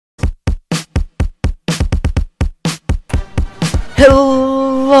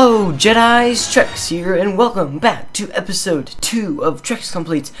Hello Jedis, Trex here, and welcome back to episode 2 of Trex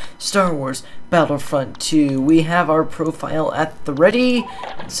Completes Star Wars Battlefront 2. We have our profile at the ready,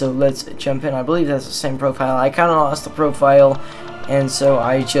 so let's jump in. I believe that's the same profile. I kind of lost the profile, and so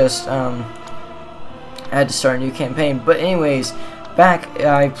I just had to start a new campaign. But anyways, back,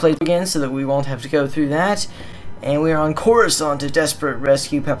 I played again so that we won't have to go through that. And we are on Coruscant, a desperate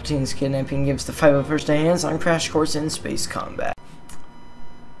rescue. Palpatine's kidnapping gives the 501st a hands-on crash course in space combat.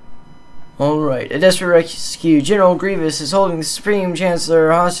 Alright, a desperate rescue. General Grievous is holding the Supreme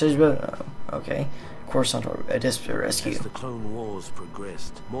Chancellor hostage, but... okay. Coruscant, a desperate rescue. As the Clone Wars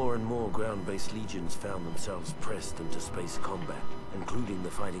progressed, more and more ground-based legions found themselves pressed into space combat, including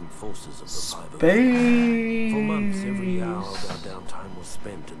the fighting forces of the 501st. For months, every hour of our downtime was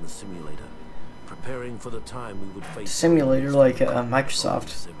spent in the simulator, preparing for the time we would face... Simulator like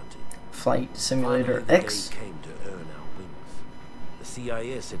Microsoft Flight Simulator X? The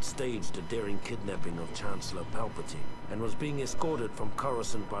CIS had staged a daring kidnapping of Chancellor Palpatine and was being escorted from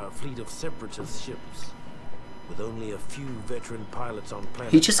Coruscant by a fleet of separatist ships. With only a few veteran pilots on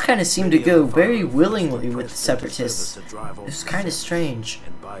planet, he just kind of seemed to go very willingly with the separatists. It was kind of strange.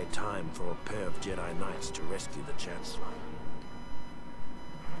 And buy time for a pair of Jedi Knights to rescue the Chancellor.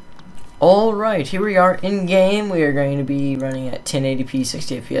 Alright, here we are in game. We are going to be running at 1080p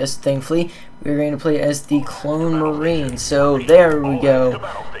 60 FPS. Thankfully, we are going to play as the Clone Marine. So there we go.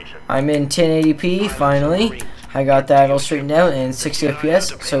 I'm in 1080p finally. I got that all straightened out in 60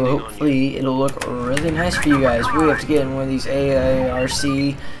 FPS. So hopefully it'll look really nice for you guys. We have to get in one of these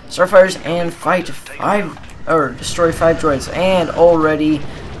AARC starfighters and fight destroy 5 droids. And already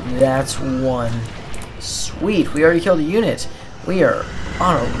that's one. Sweet, we already killed a unit. We are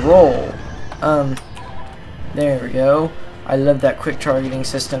on a roll. There we go. I love that quick targeting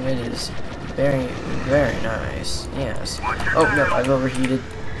system. It is very, very nice. Yes. Oh no, I've overheated.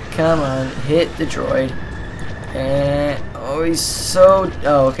 Come on, hit the droid. And oh, he's so.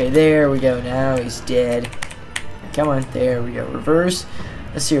 Oh, okay. There we go. Now he's dead. Come on. There we go. Reverse.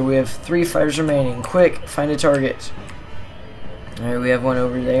 Let's see. We have 3 fighters remaining. Quick, find a target. Alright, we have one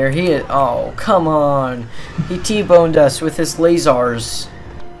over there. He is. Oh, come on. He T-boned us with his lasers.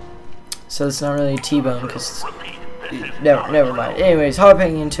 So it's not really a T-bone because. Never mind. Anyways,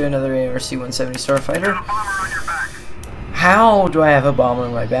 hopping into another ARC-170 starfighter. How do I have a bomber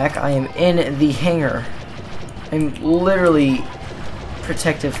on my back? I am in the hangar. I'm literally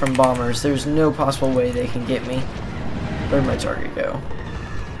protected from bombers. There's no possible way they can get me. Where'd my target go?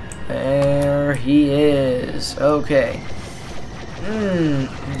 There he is. Okay.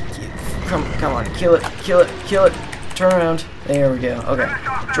 Come on, kill it. Turn around. There we go. Okay.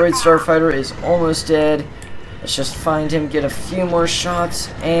 Droid starfighter is almost dead. Let's just find him, get a few more shots,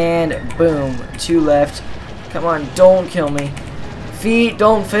 and boom. 2 left. Come on, don't kill me. Feet,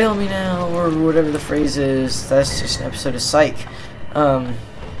 don't fail me now, or whatever the phrase is. That's just an episode of Psych. I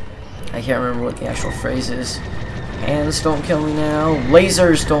can't remember what the actual phrase is. Hands, don't kill me now.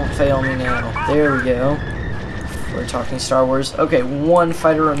 Lasers, don't fail me now. There we go. We're talking Star Wars. Okay, 1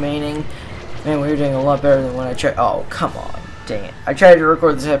 fighter remaining. Man, we were doing a lot better than when I tried. Oh, come on. Dang it. I tried to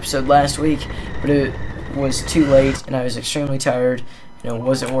record this episode last week, but it was too late, and I was extremely tired, and it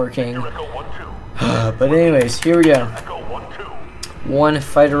wasn't working. But anyways, here we go. 1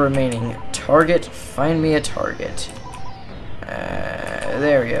 fighter remaining. Target. Find me a target.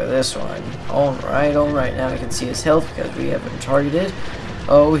 There we go. This one. Alright. Now I can see his health because we have him targeted.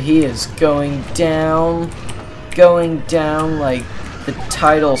 Oh, he is going down. Going down like the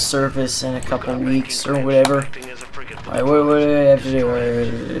title service in a couple weeks or whatever. Alright, what do I have to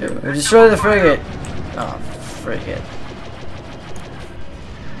do? Destroy the frigate! Oh, frigate.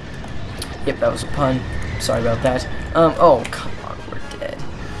 Yep, that was a pun. Sorry about that. Oh, come on, we're dead.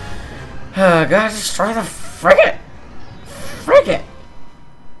 Gotta destroy the frigate!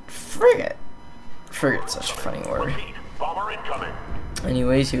 Frigate! Frigate's such a funny word.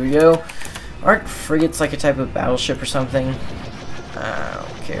 Anyways, here we go. Aren't frigates like a type of battleship or something? I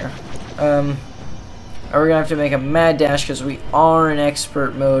don't care. We're gonna have to make a mad dash because we are in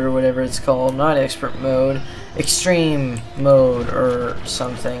expert mode or whatever it's called. Not expert mode. Extreme mode or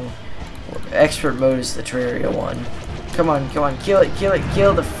something. Expert mode is the Terraria one. Come on. Kill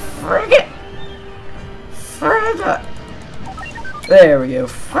the frigate! Frigate! There we go.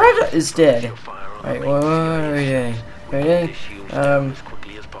 Frigate is dead. Alright, what are we doing?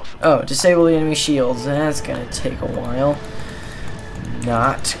 Oh, disable the enemy shields. That's gonna take a while.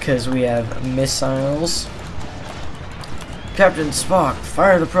 Not, because we have missiles. Captain Spock,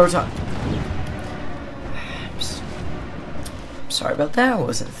 fire the proton. Sorry about that. I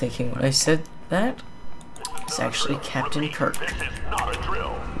wasn't thinking when I said that. It's actually Captain Kirk.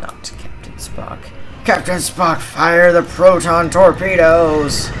 Not Captain Spock. Captain Spock, fire the proton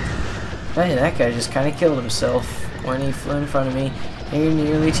torpedoes! Hey, that guy just kind of killed himself when he flew in front of me. He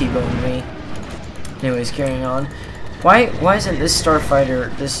nearly T-boned me. Anyways, carrying on. Why isn't this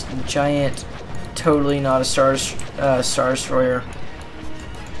starfighter, this giant, totally not a Star Destroyer,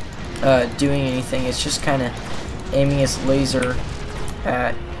 doing anything? It's just kind of aiming its laser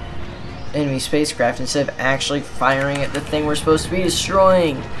at enemy spacecraft instead of actually firing at the thing we're supposed to be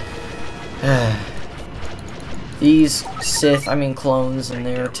destroying. These Sith, I mean clones, and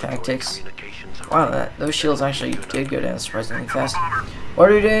their tactics. Wow, those shields actually did go down surprisingly fast.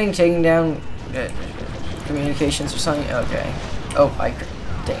 What are you doing? Taking down communications or something? Okay. Oh,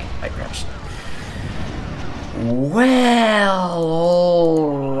 dang, I crashed. Well,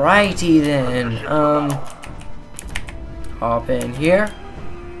 alrighty then. Hop in here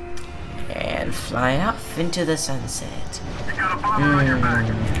and fly off into the sunset.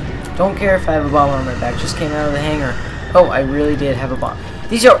 Don't care if I have a bomber on my back. Just came out of the hangar. Oh, I really did have a bomb.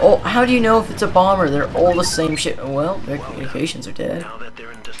 These are all. How do you know if it's a bomber? They're all the same shit. Well, their communications are dead.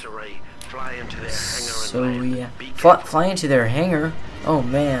 So yeah, fly into their hangar. Oh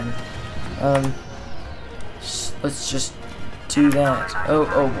man. Let's just do that. Oh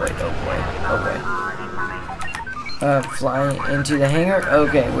boy. Fly into the hangar.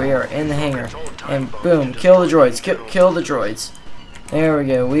 Okay, we are in the hangar, and boom, kill the droids. Kill the droids. There we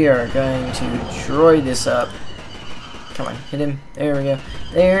go. We are going to droid this up. Come on, hit him. There we go.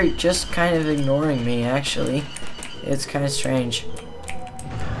 They're just kind of ignoring me, actually. It's kind of strange.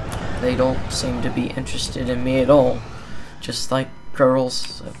 They don't seem to be interested in me at all. Just like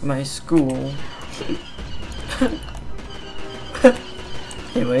girls at my school.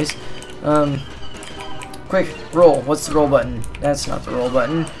 Anyways, quick, roll. What's the roll button? That's not the roll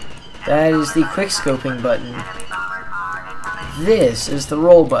button. That is the quick scoping button. This is the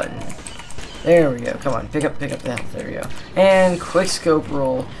roll button. There we go. Come on, pick up the health. There we go. And quick scope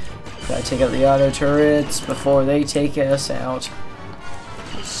roll. Gotta take out the auto turrets before they take us out.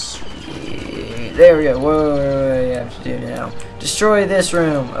 Sweet. There we go. Whoa, what do I have to do now? Destroy this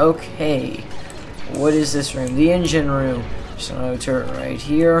room. Okay. What is this room? The engine room. There's an auto turret right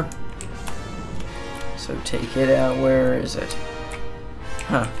here. So take it out. Where is it?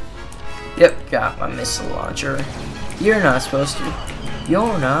 Huh. Yep, got my missile launcher. You're not supposed to.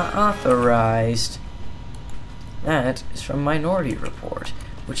 You're not authorized. That is from Minority Report,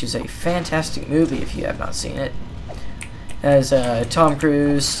 which is a fantastic movie if you have not seen it. As Tom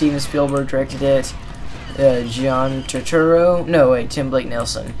Cruise, Steven Spielberg directed it. John Turturro. No, wait, Tim Blake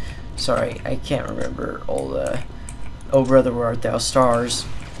Nelson. Sorry, I can't remember all the Oh Brother Where Art Thou stars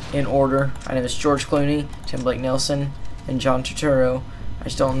in order. I know it's George Clooney, Tim Blake Nelson, and John Turturro. I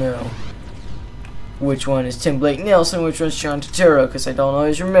just don't know which one is Tim Blake Nelson, which one's John Turturro, because I don't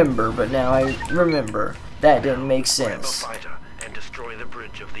always remember, but now I remember. That didn't make sense.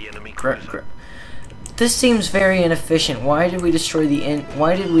 This seems very inefficient. Why did we destroy the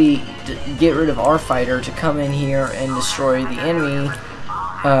why did we get rid of our fighter to come in here and destroy the enemy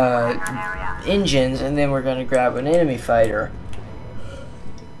engines, and then we're going to grab an enemy fighter?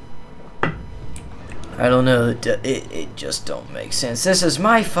 I don't know. It just don't make sense. This is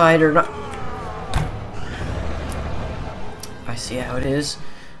my fighter, not... I see how it is.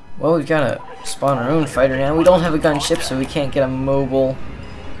 Well, we've got to spawn our own fighter now. We don't have a gunship, so we can't get a mobile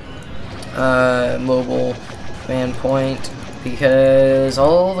command point, because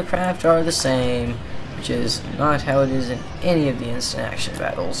all the craft are the same, which is not how it is in any of the instant action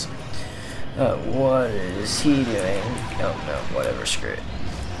battles. What is he doing? Oh no, whatever, screw it.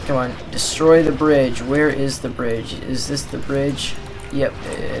 Come on, destroy the bridge. Where is the bridge? Is this the bridge? Yep,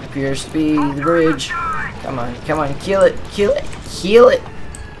 it appears to be the bridge. Come on, kill it, kill it, kill it,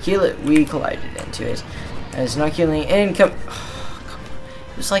 kill it. We collided into it. And it's not killing and come. Oh, come on.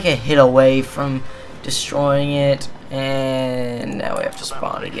 It was like a hit away from destroying it, and now we have to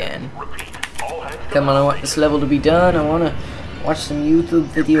spawn again. Come on, I want this level to be done. I want to watch some YouTube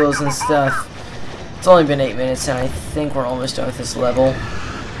videos and stuff. It's only been 8 minutes, and I think we're almost done with this level.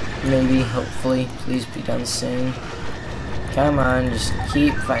 Maybe, hopefully, please be done soon. Come on, just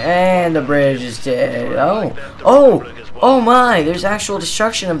keep fighting. And the bridge is dead. Oh my! There's actual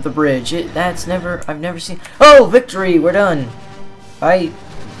destruction of the bridge. I've never seen. Oh, victory! We're done.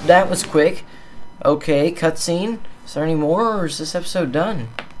 That was quick. Okay, cutscene. Is there any more, or is this episode done?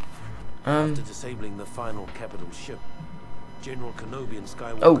 After disabling the final capital ship, General Kenobi and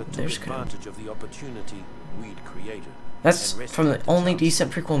Skywalker took advantage of the opportunity we'd created. That's from the only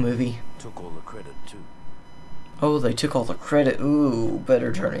decent prequel movie. Took all the credit too. Oh, they took all the credit. Ooh,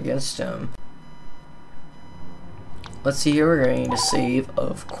 better turn against him. let's see here. We're going to save,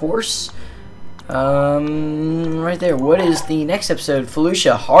 of course. Right there. What is the next episode?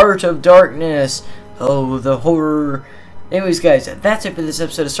 Felucia, Heart of Darkness. Oh, the horror. Anyways, guys, that's it for this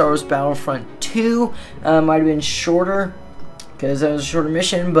episode of Star Wars Battlefront 2. Might have been shorter because that was a shorter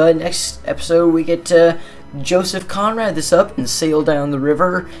mission, but next episode we get to Joseph Conrad this up and sail down the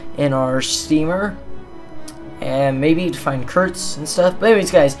river in our steamer. And maybe to find Kurtz and stuff. But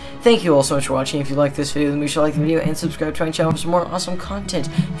anyways, guys, thank you all so much for watching. If you like this video, then make sure to like the video and subscribe to my channel for some more awesome content.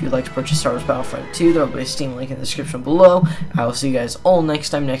 If you'd like to purchase Star Wars Battlefront 2, there will be a Steam link in the description below. I will see you guys all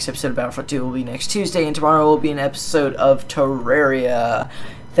next time. Next episode of Battlefront 2 will be next Tuesday, and tomorrow will be an episode of Terraria.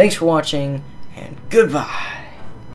 Thanks for watching, and goodbye.